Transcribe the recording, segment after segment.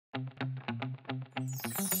Oh,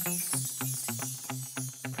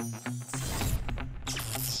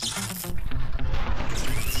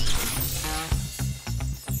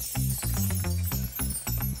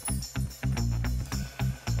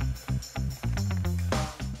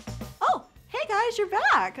 hey guys, you're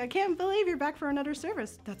back. I can't believe you're back for another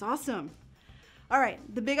service. That's awesome. All right,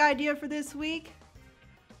 the big idea for this week,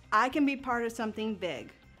 I can be part of something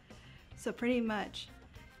big. So pretty much,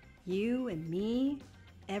 you and me,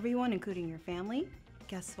 everyone, including your family,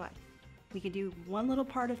 guess what? We can do one little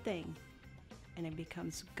part of thing, and it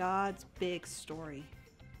becomes God's big story.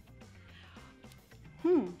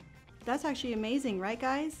 That's actually amazing, right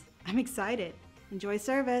guys? I'm excited. Enjoy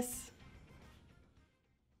service.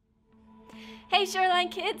 Hey Shoreline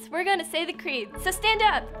kids, we're gonna say the creed, so stand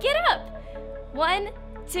up, get up! 1,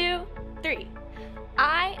 2, 3.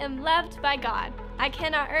 I am loved by God. I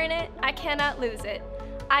cannot earn it, I cannot lose it.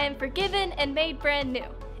 I am forgiven and made brand new.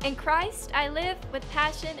 In Christ I live with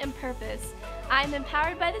passion and purpose. I am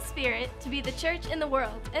empowered by the Spirit to be the church in the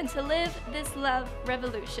world and to live this love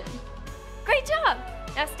revolution. Great job!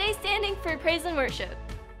 Now stay standing for praise and worship.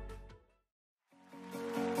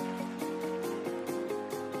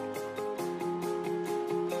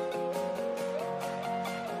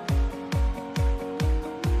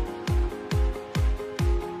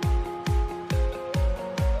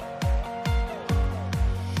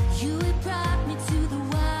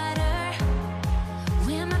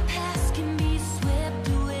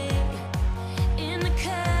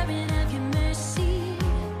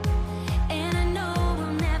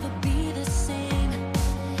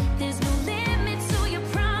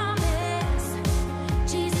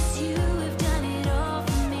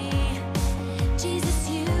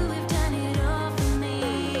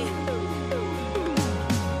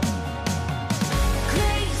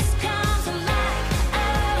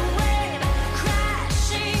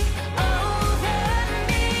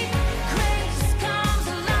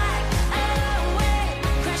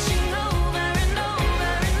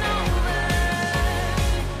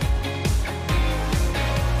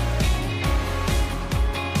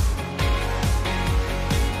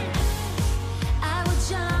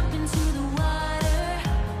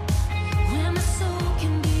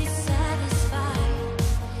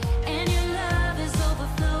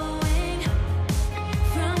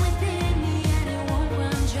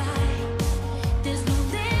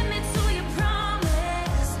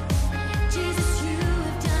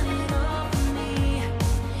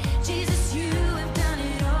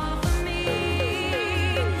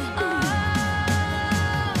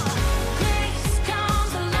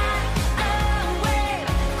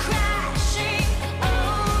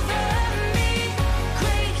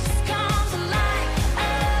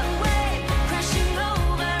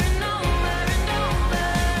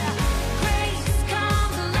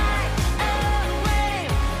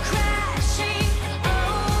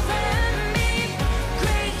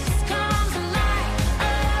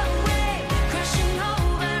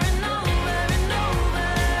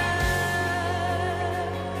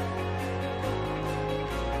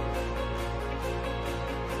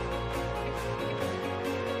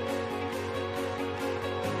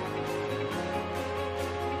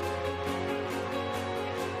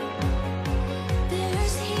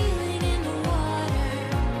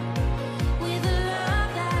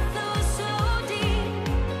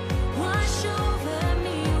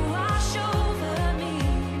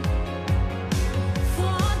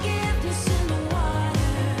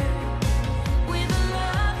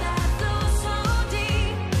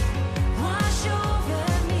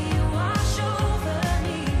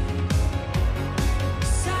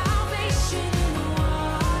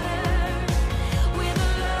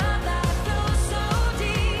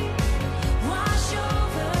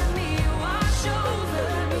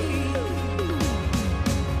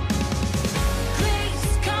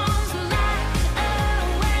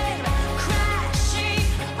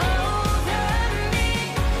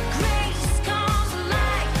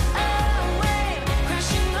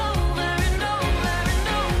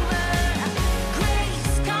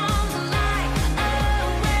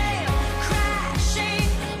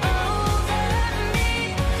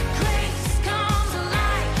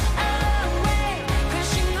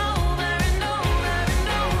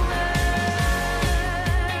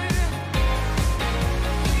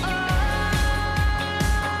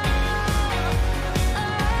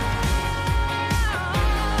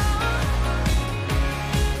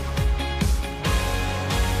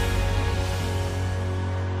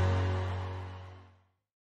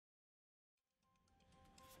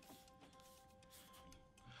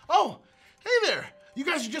 Oh, hey there! You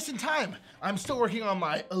guys are just in time. I'm still working on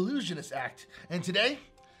my illusionist act, and today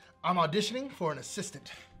I'm auditioning for an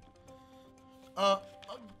assistant.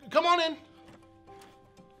 Come on in.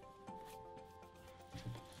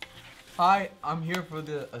 Hi, I'm here for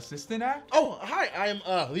the assistant act. Oh, hi,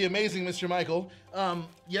 I'm the amazing Mr. Michael.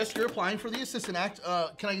 Yes, you're applying for the assistant act.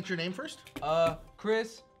 Can I get your name first?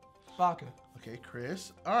 Chris Baca. Okay,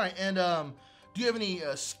 Chris. All right, and do you have any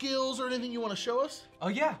skills or anything you want to show us? Oh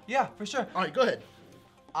yeah, for sure. All right, go ahead.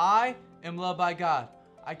 I am loved by God.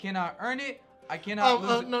 I cannot earn it. I cannot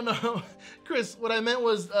lose it. No. Chris, what I meant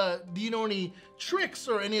was, do you know any tricks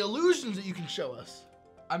or any illusions that you can show us?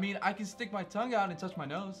 I mean, I can stick my tongue out and touch my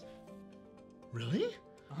nose. Really?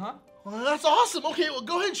 Uh-huh. Well, that's awesome. Okay, well,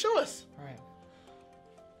 go ahead and show us. All right.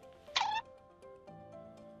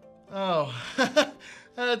 Oh,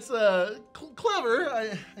 that's clever,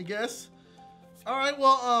 I guess. All right,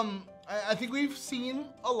 well, I think we've seen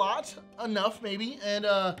a lot, enough maybe, and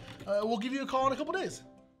we'll give you a call in a couple days.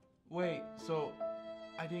 Wait, so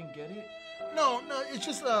I didn't get it? No, it's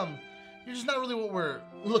just you're just not really what we're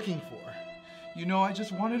looking for. You know, I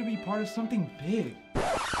just wanted to be part of something big.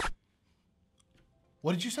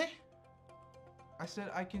 What did you say? I said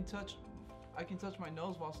I can touch my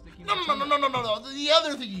nose while sticking No. The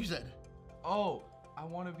other thing you said. Oh, I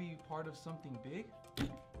want to be part of something big?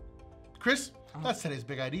 Chris, that's today's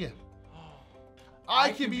big idea.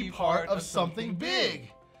 I can be part of something big.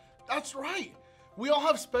 That's right. We all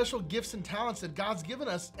have special gifts and talents that God's given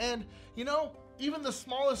us, and you know, even the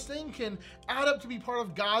smallest thing can add up to be part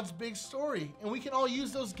of God's big story, and we can all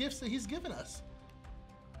use those gifts that He's given us.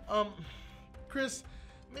 Chris,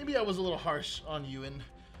 maybe I was a little harsh on you, and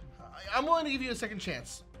I'm willing to give you a second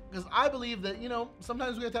chance, because I believe that, you know,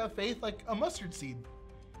 sometimes we have to have faith like a mustard seed.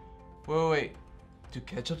 Wait. Do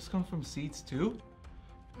ketchups come from seeds too?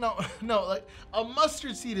 No, like a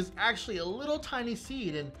mustard seed is actually a little tiny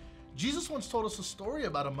seed, and Jesus once told us a story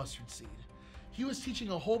about a mustard seed. He was teaching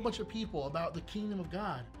a whole bunch of people about the kingdom of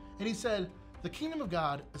God, and he said, the kingdom of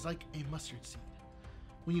God is like a mustard seed.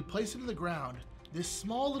 When you place it in the ground, this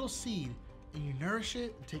small little seed, and you nourish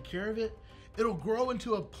it and take care of it, it'll grow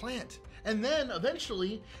into a plant, and then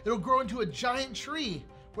eventually it'll grow into a giant tree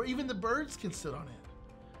where even the birds can sit on it.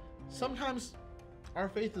 Sometimes our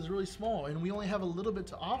faith is really small and we only have a little bit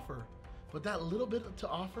to offer, but that little bit to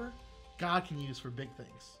offer, God can use for big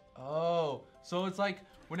things. Oh, so it's like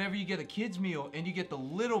whenever you get a kid's meal and you get the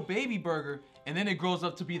little baby burger and then it grows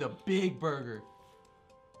up to be the big burger.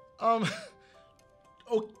 Oh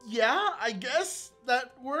yeah, I guess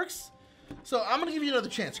that works. So I'm gonna give you another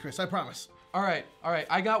chance, Chris, I promise. All right.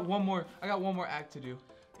 I got one more act to do,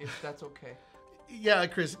 if that's okay. Yeah,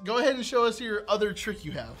 Chris, go ahead and show us your other trick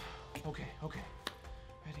you have. Okay.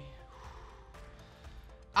 Ready?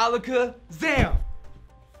 Alakazam!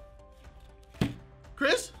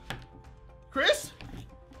 Chris?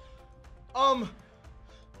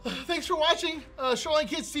 Thanks for watching Shoreline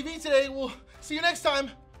Kids TV today. We'll see you next time.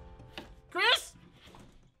 Chris?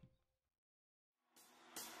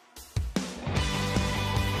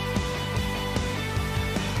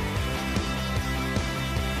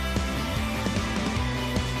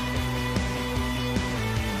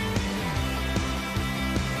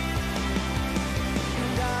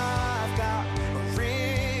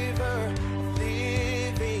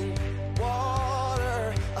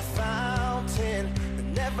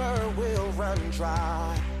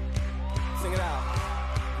 Dry. Sing it out.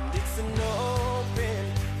 And it's an open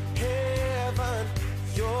heaven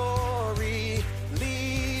you're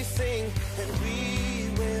releasing, and we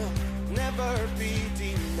will never be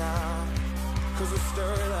denied. Cause we're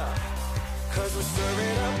stirring up. Cause we're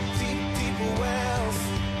stirring up deep, deep wells.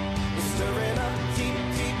 We're stirring up deep,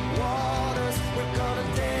 deep waters. We're gonna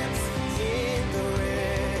dance in the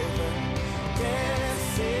river.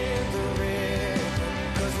 Dance in the river.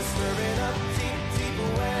 Cause we're stirring up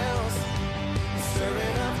wells,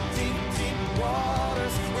 stirring up deep, deep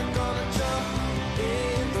waters. We're gonna jump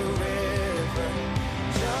in the river,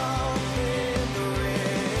 jump in the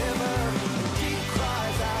river. Deep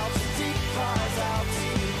cries out, deep cries out,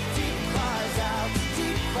 deep cries out,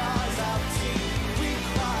 deep cries out,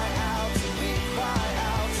 we cry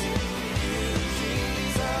out to you,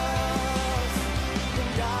 Jesus.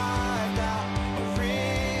 And I've got a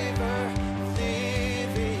river of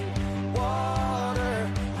living water,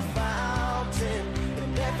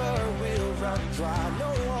 will run dry,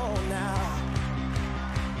 no now.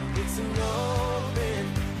 It's an open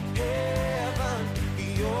heaven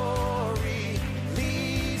you're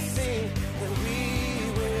releasing, and we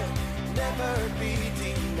will never be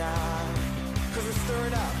denied. Cause we're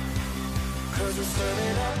stirring up, cause we're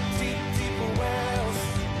stirring up deep, deep wells.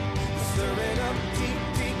 We're stirring up deep,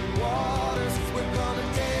 deep waters. We're gonna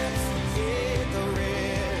dance in the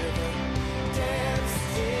river.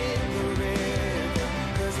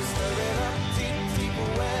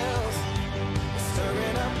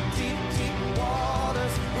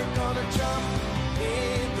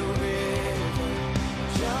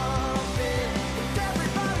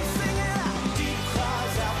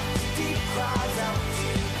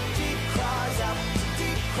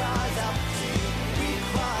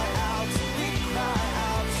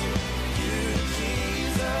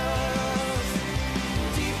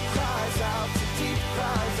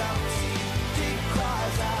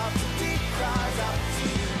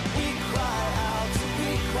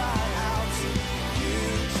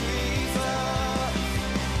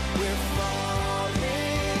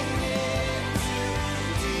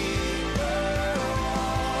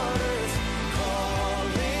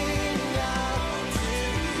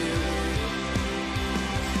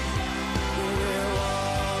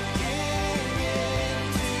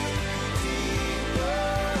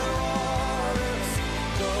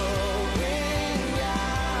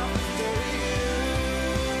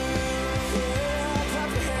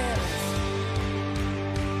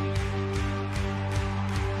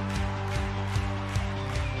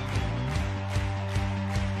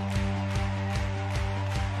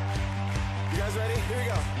 guys ready? Here we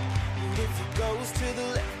go. And if he goes to the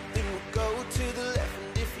left, then we'll go to the left.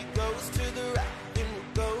 And if he goes to the right, then we'll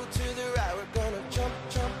go to the right. We're gonna jump,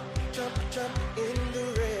 jump, jump, jump in the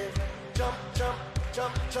river. Jump, jump,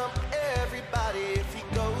 jump, jump, everybody. If he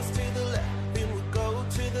goes to the left, then we'll go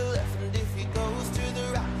to the left. And if he goes to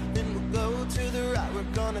the right, then we'll go to the right. We're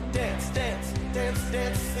gonna dance, dance, dance,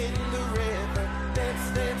 dance in the river. Dance,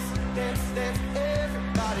 dance, dance, dance,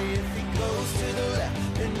 everybody. If he goes to the left,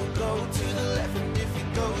 then we'll go to the left. And if he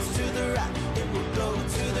goes to the right, then we'll go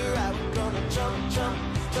to the right. We're gonna jump, jump,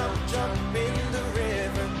 jump, jump in the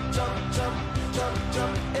river. Jump, jump, jump,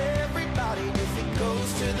 jump, everybody. If he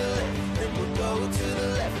goes to the left, then we'll go to the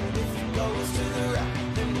left. And if he goes to the right,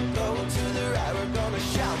 then we'll go to the right. We're gonna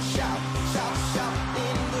shout, shout, shout, shout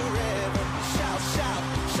in the river. Shout, shout,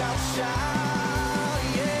 shout, shout,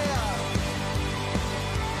 yeah.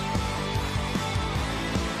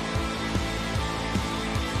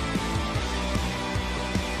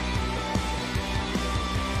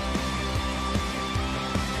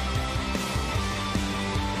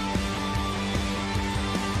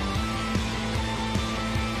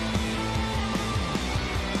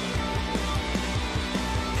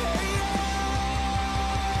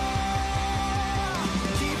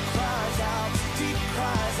 Deep cries out, deep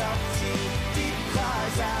cries out,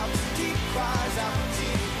 deep cries out,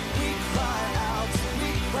 deep cries out, we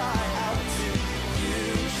cry out to you,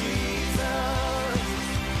 Jesus.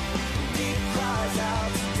 Deep cries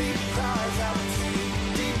out, deep cries out,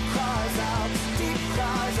 deep cries out, deep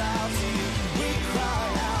cries out to you. We cry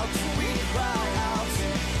out to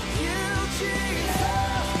you,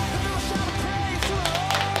 Jesus. And we'll shout a praise to the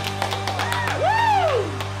Lord. Woo!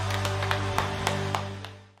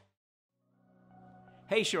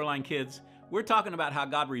 Hey, Shoreline kids. We're talking about how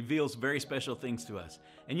God reveals very special things to us.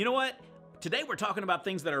 And you know what? Today we're talking about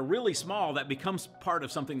things that are really small that becomes part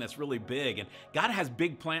of something that's really big. And God has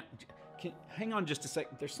big plans. Hang on just a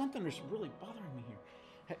second. There's something that's really bothering me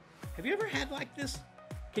here. Have you ever had like this?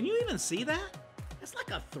 Can you even see that? It's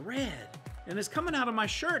like a thread. And it's coming out of my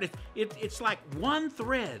shirt. It's like one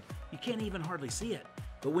thread. You can't even hardly see it.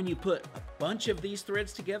 But when you put a bunch of these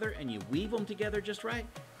threads together and you weave them together just right,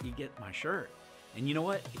 you get my shirt. And you know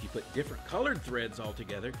what? If you put different colored threads all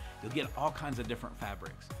together, you'll get all kinds of different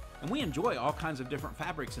fabrics. And we enjoy all kinds of different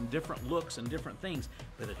fabrics and different looks and different things,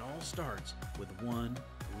 but it all starts with one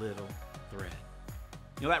little thread.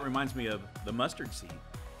 You know, that reminds me of the mustard seed.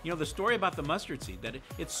 You know, the story about the mustard seed, that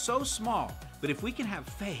it's so small, but if we can have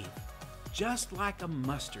faith, just like a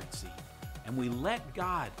mustard seed, and we let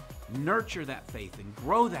God nurture that faith and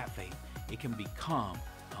grow that faith, it can become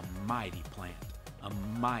a mighty plant, a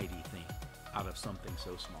mighty thing out of something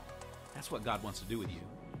so small. That's what God wants to do with you.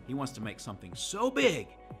 He wants to make something so big,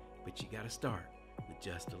 but you got to start with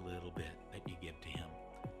just a little bit that you give to Him.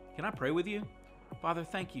 Can I pray with you? Father,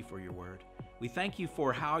 thank you for your word. We thank you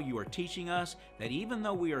for how you are teaching us that even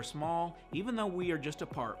though we are small, even though we are just a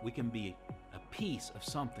part, we can be a piece of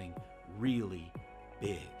something really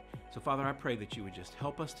big. So Father, I pray that you would just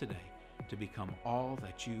help us today to become all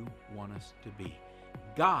that you want us to be.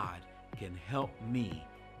 God can help me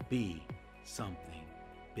be something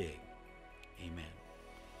big. Amen.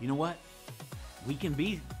 You know what? We can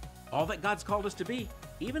be all that God's called us to be,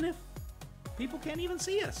 even if people can't even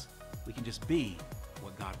see us. We can just be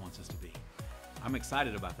what God wants us to be. I'm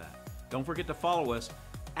excited about that. Don't forget to follow us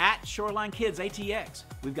at Shoreline Kids ATX.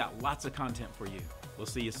 We've got lots of content for you. We'll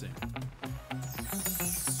see you soon.